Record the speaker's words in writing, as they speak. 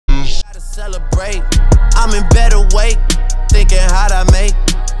Celebrate, I'm in better weight, thinking how'd I make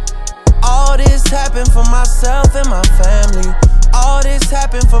all this happen for myself and my family. All this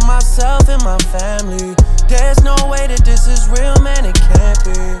happened for myself and my family. There's no way that this is real, man, it can't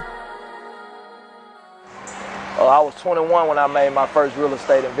be. I was 21 when I made my first real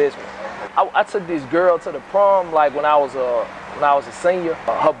estate investment. I took this girl to the prom like when I was a senior.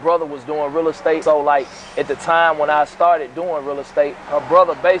 Her brother was doing real estate, so like at the time when I started doing real estate, her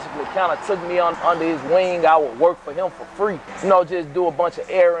brother basically kind of took me under his wing. I would work for him for free, you know, just do a bunch of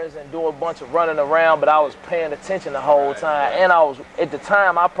errands and do a bunch of running around, but I was paying attention the whole time. And at the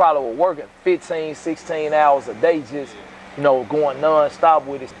time I probably was working 15, 16 hours a day, just, you know, going non-stop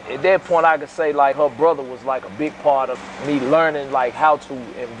with it. At that point, I could say like her brother was like a big part of me learning like how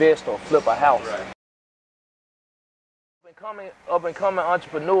to invest or flip a house. Right. Up and coming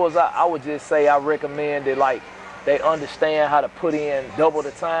entrepreneurs, I would just say I recommend that like they understand how to put in double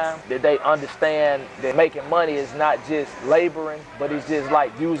the time, that they understand that making money is not just laboring, but it's just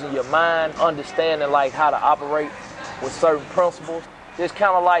like using your mind, understanding like how to operate with certain principles. It's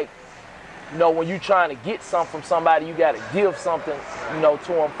kind of like, you know, when you're trying to get something from somebody, you got to give something, you know,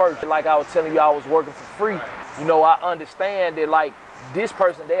 to them first. Like I was telling you, I was working for free. You know, I understand that, like, this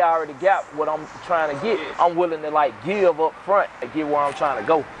person, they already got what I'm trying to get. I'm willing to, like, give up front and get where I'm trying to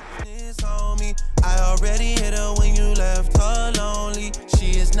go. I already hit her when you left her lonely.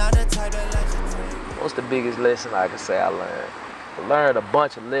 She is not the type that likes to take. What's the biggest lesson I could say I learned? I learned a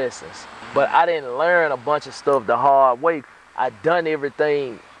bunch of lessons, but I didn't learn a bunch of stuff the hard way. I done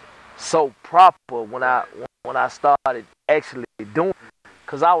everything so proper when I started actually doing,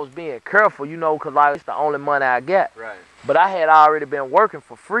 because I was being careful, you know, because like, it's the only money I got. Right. But I had already been working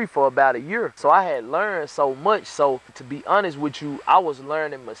for free for about a year, so I had learned so much. So to be honest with you, I was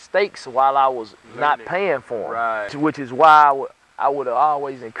learning mistakes while I was not paying for them. Right. Which is why I would have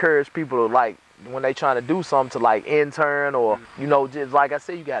always encouraged people to, like, when they trying to do something, to like intern or, you know, just like I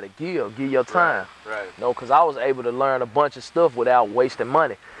said, you got to give your time. Right. You know, because I was able to learn a bunch of stuff without wasting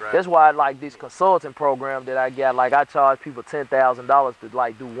money. Right. That's why I like this consulting program that I got. Like I charge people $10,000 to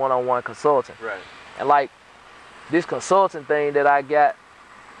like do one-on-one consulting. Right. And like this consulting thing that I got,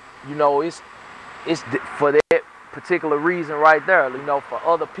 you know, it's for that particular reason right there, you know, for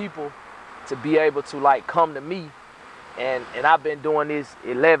other people to be able to like come to me. And I've been doing this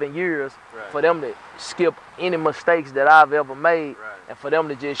 11 years, right, for them to skip any mistakes that I've ever made, right, and for them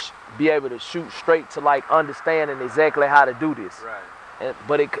to just be able to shoot straight to like understanding exactly how to do this. Right.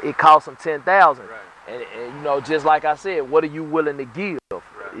 But it costs them $10,000. Right. And you know, just like I said, what are you willing to give? Right.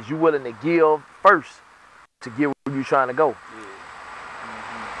 Is you willing to give first to get where you're trying to go? Yeah.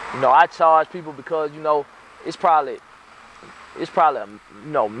 Mm-hmm. You know, I charge people because, you know, it's probably you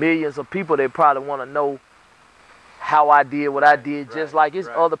know, millions of people that probably want to know how I did what I did, right, just like it's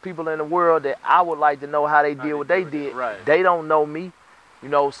right, other people in the world that I would like to know how they did what they did. Right. They don't know me, you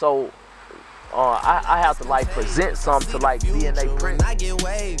know, so I have to like present something to like be in their presence. I get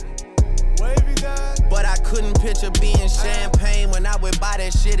wavy, but I couldn't picture being champagne when I would buy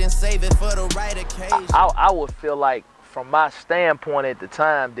that shit and save it for the right occasion. I would feel like, from my standpoint at the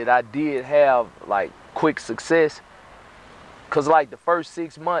time, that I did have like quick success. Cause like the first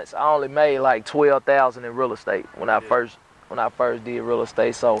 6 months, I only made like $12,000 in real estate when I first did real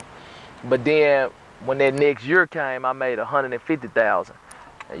estate. So, but then when that next year came, I made $150,000.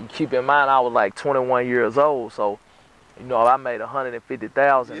 And you keep in mind, I was like 21 years old, so you know, I made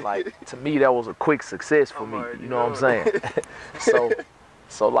 $150,000. Like to me, that was a quick success for me. You know what I'm saying?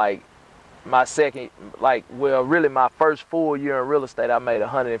 so like my second, like, well, really my first full year in real estate, I made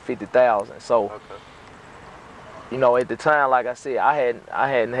 $150,000. So. Okay. You know, at the time, like I said, I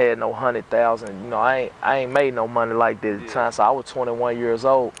hadn't had no 100,000. You know, I ain't made no money like that at the time. So I was 21 years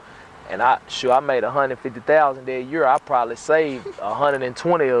old, and I made 150,000 that year. I probably saved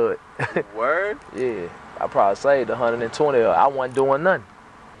 120 of it. Word? Yeah, I probably saved 120 of it. I wasn't doing nothing.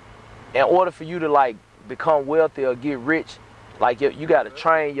 In order for you to like become wealthy or get rich, like you gotta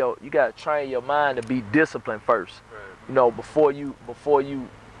train your mind to be disciplined first. Right. You know, before you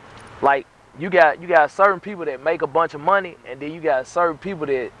like. You got certain people that make a bunch of money, and then you got certain people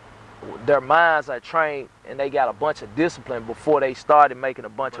that their minds are trained and they got a bunch of discipline before they started making a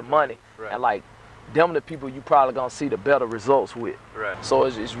bunch of money. Right. And like them the people you probably gonna see the better results with. Right. So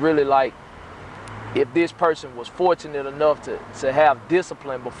it's really like, if this person was fortunate enough to have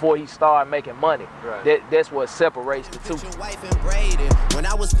discipline before he started making money, right, that's what separates the two. When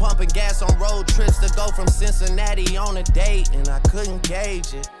I was pumping gas on road trips to go from Cincinnati on a date, and I couldn't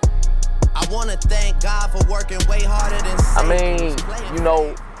gauge it. I want to thank God for working way harder than I mean, you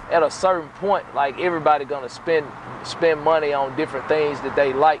know, at a certain point, like everybody gonna spend money on different things that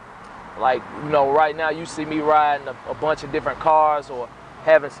they like. Like, you know, right now you see me riding a bunch of different cars or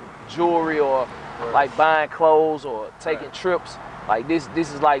having some jewelry or like buying clothes or taking trips. Like this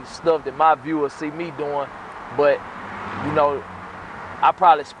is like stuff that my viewers see me doing, but you know, I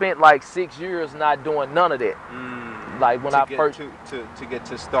probably spent like 6 years not doing none of that. Like when I first to get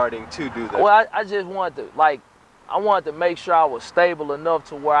to starting to do that. Well, I just wanted to I wanted to make sure I was stable enough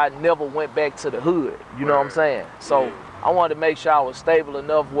to where I never went back to the hood. You know what I'm saying? So I wanted to make sure I was stable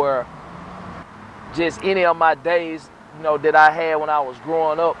enough where just any of my days, you know, that I had when I was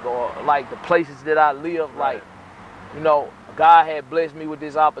growing up, or like the places that I lived, like, you know, God had blessed me with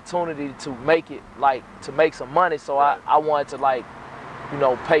this opportunity to make it, like, to make some money. So I wanted to, like, you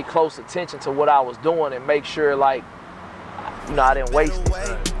know, pay close attention to what I was doing and make sure, like, you know, I didn't waste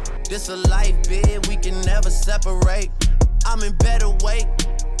it. This a life, bid, we can never separate. I'm in better weight,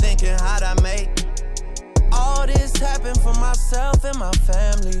 thinking how'd I make all this happen for myself and my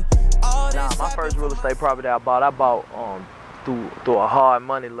family. My first real estate property I bought through a hard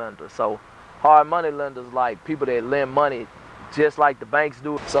money lender. So hard money lenders like people that lend money just like the banks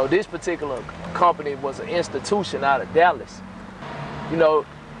do. So this particular company was an institution out of Dallas. You know,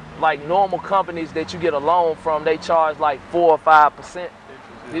 like normal companies that you get a loan from, they charge like 4 or 5%.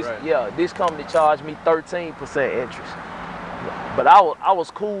 This company charged me 13% interest. But I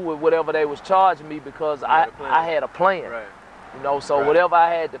was cool with whatever they was charging me because I had a plan. You know, so whatever I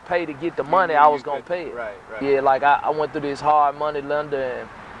had to pay to get the money, I was gonna pay it. Yeah, like I went through this hard money lender, and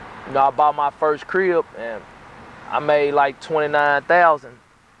you know, I bought my first crib and I made like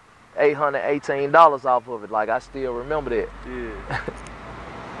 $29,818 off of it. Like I still remember that. Yeah.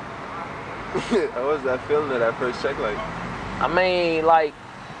 How was that feeling of that first check like? I mean, like,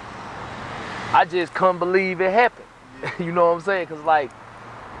 I just couldn't believe it happened. You know what I'm saying? Cause like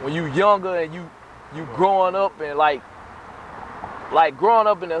when you younger and you growing up and like growing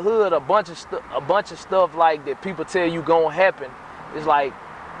up in the hood, a bunch of stuff like that people tell you gonna happen. It's like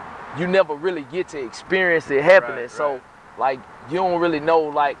you never really get to experience it happening. So like you don't really know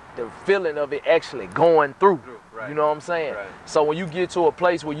like the feeling of it actually going through. You know what I'm saying? So when you get to a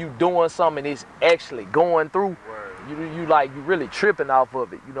place where you doing something and it's actually going through, you really tripping off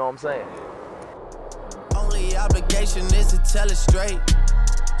of it. You know what I'm saying? Only obligation is to tell it straight.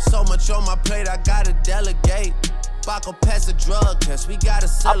 So much on my plate, I gotta delegate. Baco pass a drug test, we gotta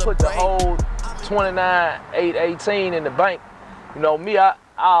celebrate. I put the whole 29,818 in the bank. You know, me, I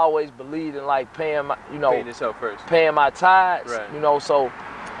always believed in like paying my, you know, paying yourself first, paying my tithes. You know, so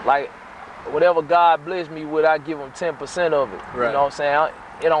like whatever God bless me with, I give him 10% of it. You know what I'm saying?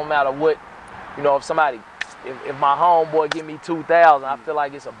 It don't matter what, you know, if my homeboy give me 2,000, I feel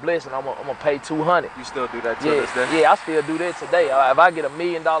like it's a blessing. I'm gonna pay 200. You still do that to this day? Yeah, I still do that today. If I get $1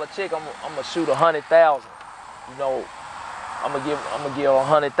 million check, I'm gonna shoot 100,000. You know, I'm gonna give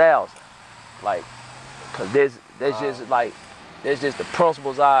 100,000. Like, cause that's just like that's just the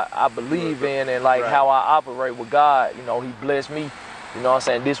principles I believe in, and like how I operate with God. You know, he blessed me. You know what I'm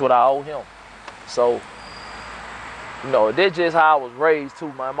saying? This is what I owe him. So, you know, that's just how I was raised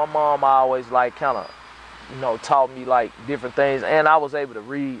too, man. My mom always like kind of, you know, taught me like different things, and I was able to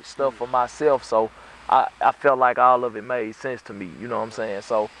read stuff for myself. So I felt like all of it made sense to me. You know what I'm saying?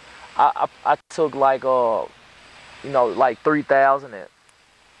 So I took like you know, like 3,000 and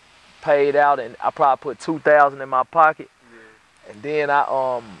paid out, and I probably put 2,000 in my pocket, and then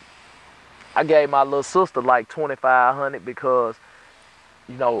I gave my little sister like 2,500 because,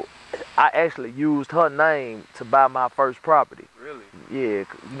 you know, I actually used her name to buy my first property. Really? Yeah,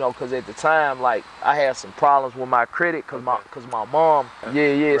 you know, cause at the time like I had some problems with my credit, cause my mom.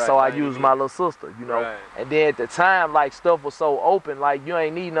 So I used my little sister, you know. And then at the time like stuff was so open, like you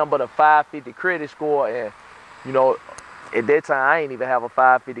ain't need nothing but a 550 credit score, and you know, at that time I ain't even have a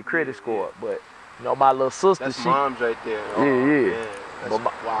 550 credit score, but you know, my little sister, that's mom's right there.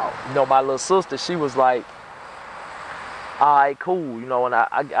 Wow. You know, my little sister, she was like, all right, cool, you know, and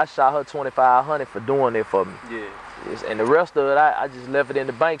I shot her 2,500 for doing it for me. And the rest of it, I just left it in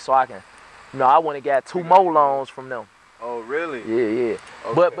the bank so I can, you know, I went and got 2 more loans from them. Oh, really? Yeah.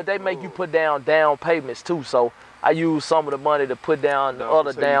 Okay, but they make you put down payments too, so I used some of the money to put down the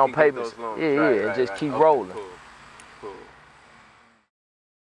other down payments. And just keep rolling. Cool.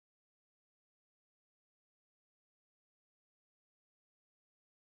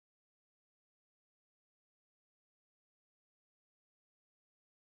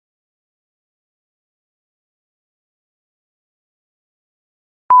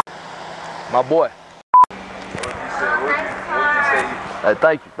 My boy. What did you say?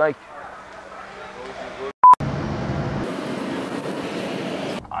 Thank you.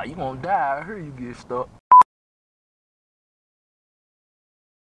 You gonna die. I heard you get stuck.